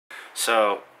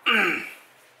So,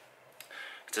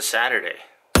 it's a Saturday.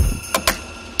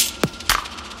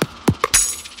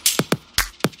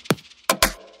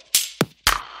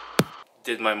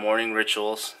 Did my morning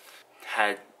rituals.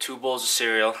 Had 2 bowls of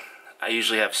cereal. I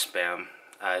usually have Spam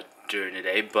during the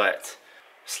day, but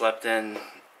slept in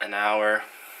an hour.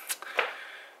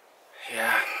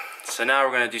 Yeah, so now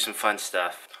we're gonna do some fun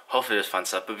stuff. Hopefully there's fun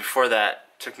stuff, but before that,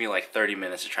 it took me like 30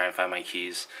 minutes to try and find my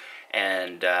keys,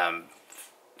 and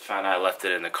found out I left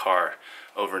it in the car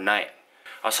overnight.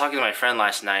 I was talking to my friend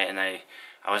last night, and I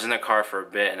was in the car for a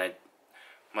bit, and I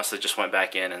must have just went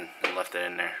back in and left it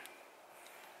in there.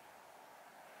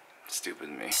 Stupid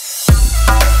me.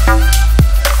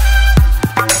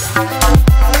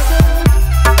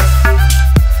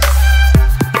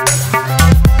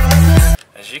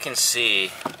 As you can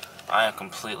see, I am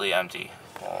completely empty.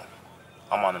 Well,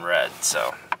 I'm on the red,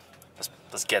 so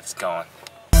let's get this going.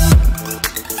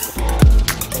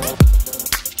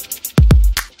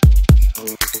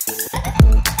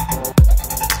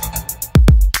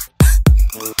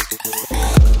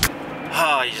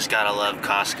 Oh, you just gotta love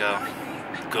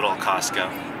Costco. Good old Costco.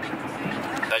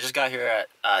 I just got here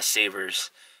at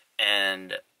Savers,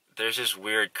 and there's this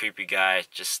weird, creepy guy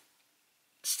just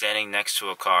standing next to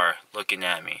a car looking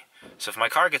at me. So if my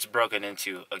car gets broken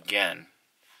into again,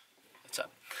 what's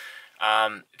up?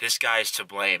 This guy's to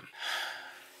blame.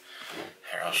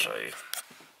 Here, I'll show you.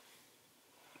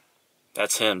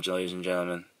 That's him, ladies and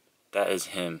gentlemen. That is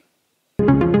him.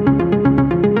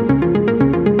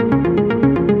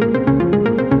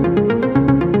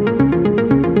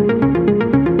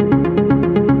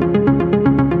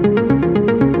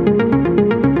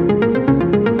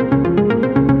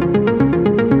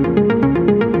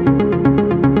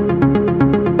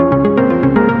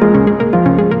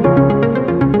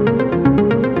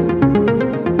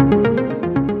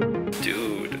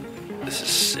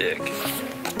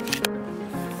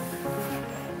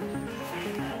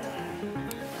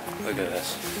 Look at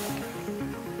this.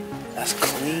 That's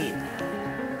clean.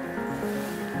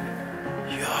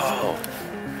 Yo.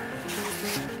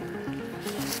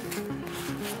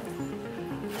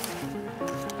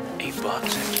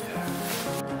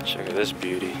 $8. Check out this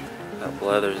beauty. That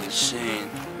leather is insane.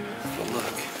 But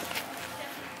look.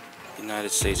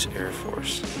 United States Air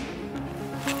Force.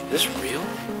 Is this real?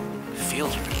 It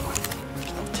feels real.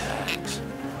 No tags.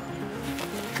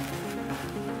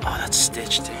 Oh, that's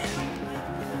stitched in.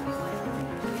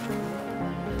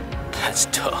 That's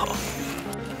dope.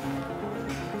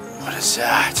 What is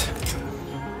that?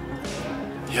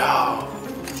 Yo.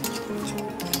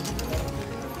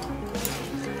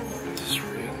 Is this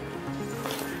real?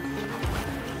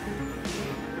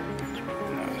 It's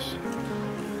really nice.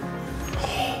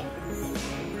 Oh.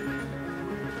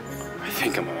 I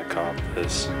think I'm gonna cop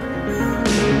this.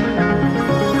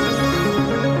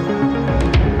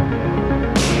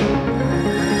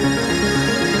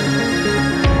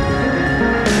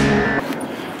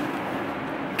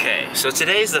 So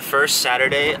today's the first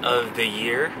Saturday of the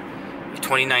year,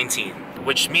 2019,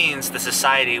 which means the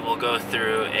society will go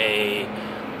through a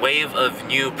wave of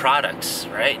new products,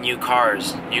 right? New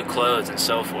cars, new clothes, and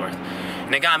so forth.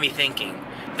 And it got me thinking,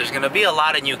 there's gonna be a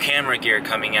lot of new camera gear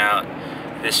coming out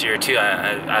this year too,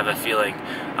 I have a feeling.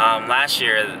 Last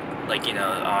year, like, you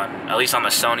know, at least on the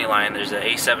Sony line, there's the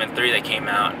a7III that came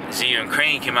out. Zio and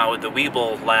Crane came out with the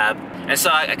Weeble Lab. And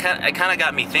so it kind of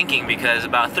got me thinking, because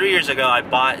about 3 years ago I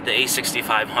bought the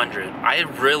a6500. I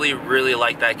really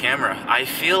like that camera. I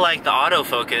feel like the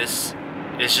autofocus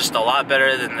is just a lot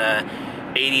better than the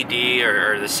 80D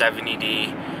or the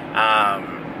 70D.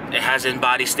 It has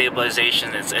in-body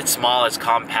stabilization. It's small, it's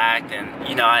compact, and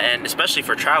you know, and especially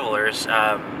for travelers.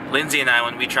 Lindsay and I,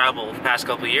 when we travel the past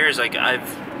couple of years, like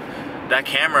that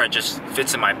camera just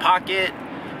fits in my pocket.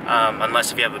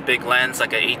 Unless if you have a big lens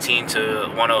like an 18 to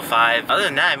 105. Other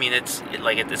than that, I mean, it's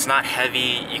not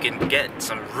heavy. You can get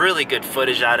some really good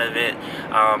footage out of it,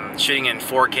 shooting in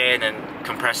 4K and then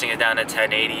compressing it down to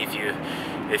 1080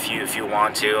 if you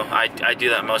want to. I do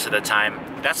that most of the time.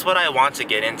 That's what I want to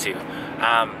get into.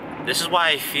 This is why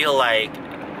I feel like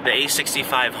the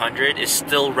a6500 is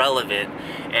still relevant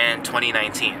in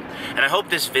 2019. And I hope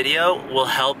this video will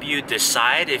help you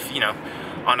decide if, you know,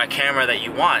 on a camera that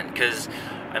you want, because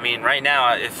I mean, right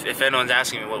now, if anyone's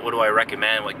asking me what do I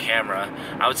recommend, what camera,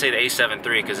 I would say the a7III,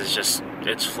 because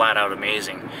it's flat out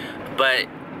amazing. But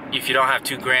if you don't have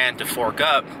 $2 grand to fork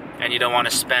up and you don't want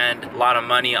to spend a lot of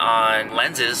money on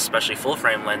lenses, especially full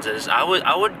frame lenses, I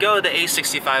would go the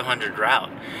a6500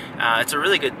 route. It's a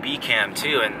really good B cam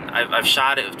too, and I've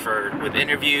shot it with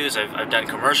interviews. I've done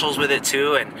commercials with it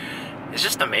too, and it's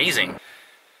just amazing.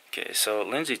 Okay, so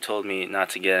Lindsay told me not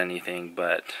to get anything,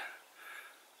 but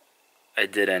I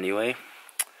did anyway.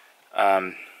 But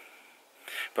I'm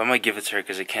gonna give it to her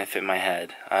because it can't fit my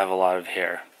head. I have a lot of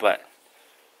hair, but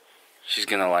she's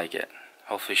gonna like it.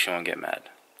 Hopefully she won't get mad.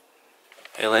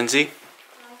 Hey Lindsay.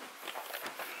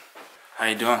 How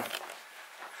you doing?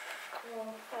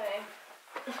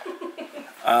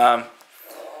 Hi.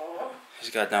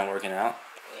 Just got done working out.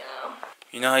 Yeah.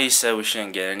 You know how you said we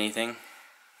shouldn't get anything?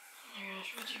 Oh my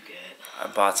gosh, what'd you get? I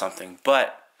bought something,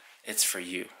 but it's for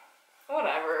you.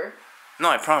 Whatever. No,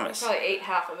 I promise. I probably ate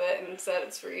half of it and said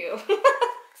it's for you.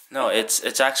 No,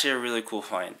 it's actually a really cool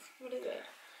find. What is it?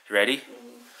 You ready?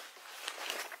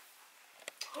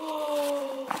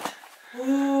 Ooh.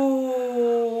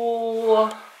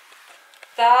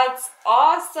 That's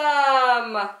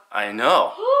awesome. I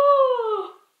know.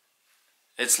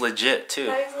 It's legit too.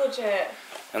 That is legit.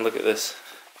 And look at this.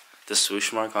 The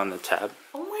swoosh mark on the tab.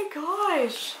 Oh my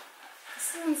gosh.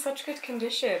 This is in such good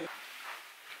condition.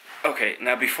 Okay,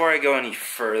 now before I go any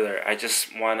further, I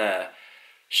just want to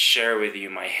share with you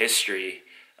my history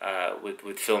with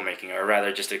filmmaking, or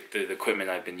rather just the equipment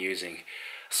I've been using.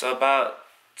 So about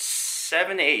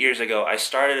 7 to 8 years ago, I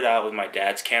started out with my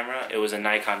dad's camera. It was a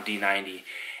Nikon D90,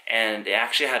 and it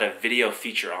actually had a video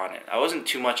feature on it. I wasn't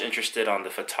too much interested on the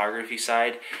photography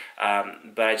side,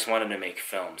 but I just wanted to make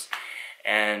films.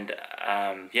 And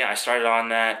yeah, I started on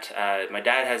that. My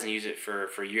dad hasn't used it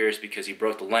for years because he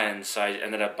broke the lens, so I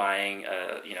ended up buying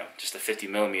you know, just a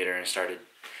 50mm and started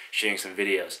shooting some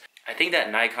videos. I think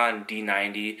that Nikon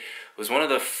D90 was one of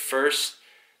the first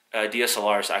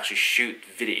DSLRs to actually shoot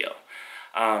video.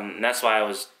 And that's why I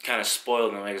was kind of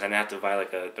spoiled in a way, because I didn't have to buy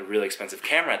like the really expensive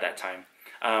camera at that time.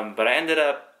 But I ended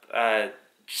up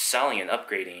selling and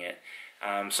upgrading it.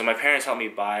 So my parents helped me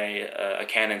buy a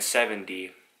Canon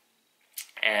 7D,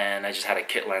 and I just had a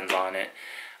kit lens on it.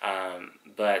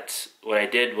 But what I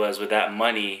did was, with that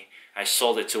money, I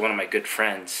sold it to one of my good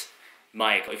friends,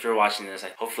 Mike. If you're watching this,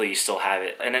 hopefully you still have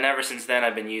it. And then ever since then,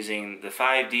 I've been using the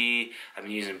 5D, I've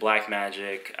been using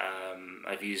Blackmagic,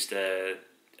 I've used the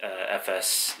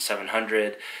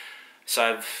a6500, so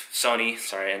I've Sony,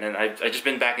 sorry, and then I've just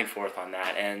been back and forth on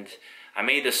that. And I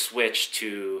made the switch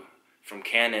from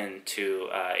Canon to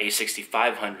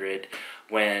a6500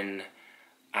 when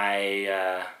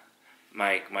my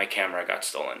camera got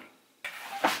stolen.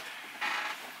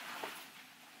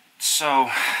 So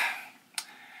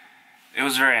it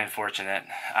was very unfortunate.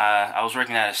 I was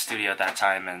working at a studio at that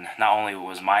time, and not only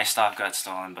was my stuff got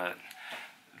stolen, but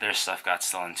their stuff got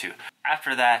stolen too.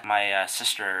 After that, my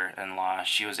sister-in-law,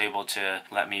 she was able to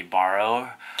let me borrow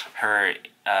her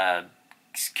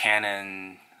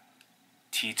Canon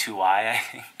T2i, I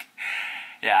think.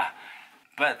 Yeah.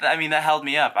 But, I mean, that held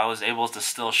me up. I was able to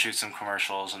still shoot some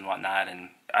commercials and whatnot, and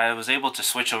I was able to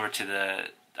switch over to the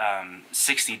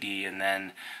 60D, and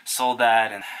then sold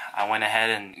that, and I went ahead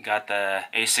and got the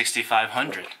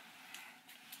a6500.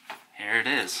 Here it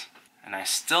is. And I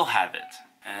still have it.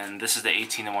 And this is the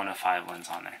 18-105 lens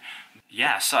on there.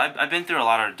 Yeah, so I've been through a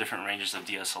lot of different ranges of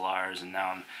DSLRs, and now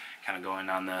I'm kind of going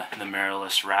down the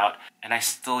mirrorless route, and I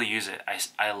still use it.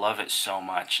 I love it so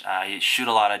much. I shoot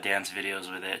a lot of dance videos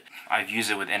with it. I've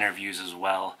used it with interviews as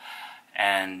well,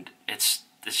 and it's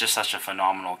just such a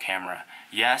phenomenal camera.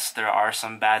 Yes, there are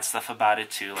some bad stuff about it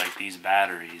too, like these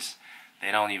batteries.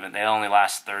 They only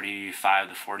last 35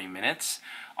 to 40 minutes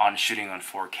on shooting on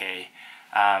 4K.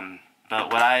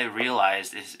 But what I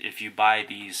realized is, if you buy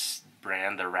these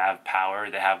brand, the Rav Power,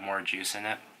 they have more juice in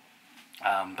it.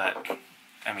 But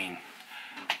I mean,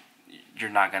 you're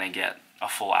not gonna get a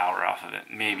full hour off of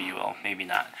it. Maybe you will, maybe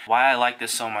not. Why I like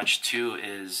this so much too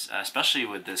is, especially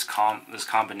with this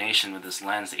combination with this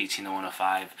lens, the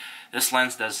 18-105, this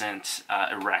lens doesn't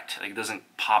erect, like it doesn't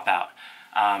pop out.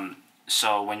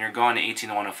 So when you're going to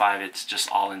 18-105, it's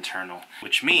just all internal,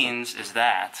 which means is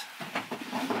that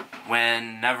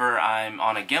whenever I'm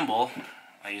on a gimbal,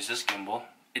 I use this gimbal,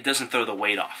 it doesn't throw the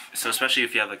weight off. So especially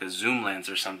if you have like a zoom lens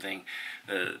or something,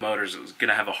 the motor's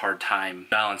gonna have a hard time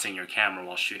balancing your camera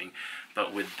while shooting.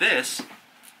 But with this,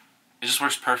 it just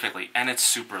works perfectly, and it's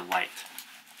super light,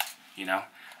 you know?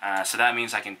 So that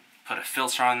means I can put a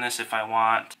filter on this if I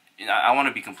want. You know, I want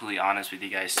to be completely honest with you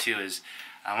guys too, is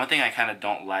one thing I kind of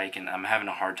don't like, and I'm having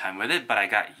a hard time with it, but I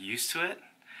got used to it,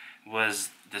 was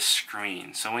the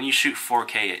screen. So when you shoot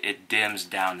 4K, it dims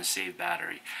down to save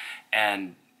battery,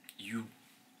 and you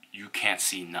can't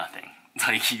see nothing.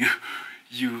 Like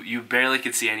you barely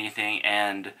could see anything,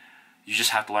 and you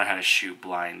just have to learn how to shoot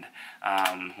blind.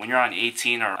 When you're on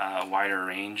 18 or wider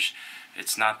range,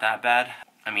 it's not that bad.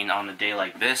 I mean, on a day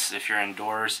like this, if you're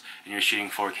indoors and you're shooting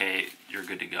 4K, you're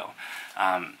good to go.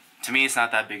 To me, it's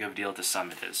not that big of a deal. To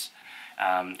some, it is.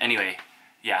 Anyway,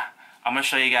 yeah, I'm gonna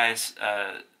show you guys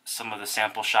some of the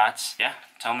sample shots. Yeah,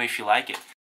 tell me if you like it.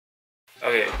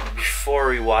 Okay, before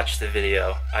we watch the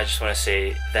video, I just want to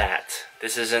say that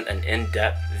this isn't an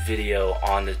in-depth video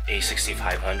on the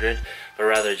a6500, but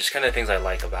rather just kind of things I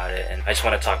like about it, and I just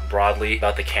want to talk broadly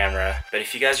about the camera. But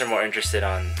if you guys are more interested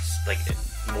on like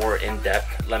more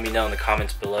in-depth, let me know in the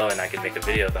comments below and I can make a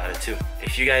video about it too.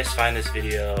 If you guys find this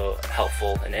video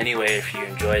helpful in any way, if you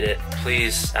enjoyed it,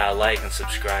 please like and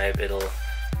subscribe. It'll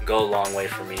go a long way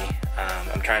for me.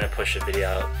 I'm trying to push a video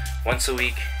out once a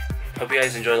week. Hope you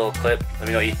guys enjoyed the little clip. Let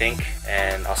me know what you think,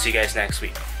 and I'll see you guys next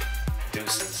week.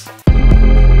 Deuces.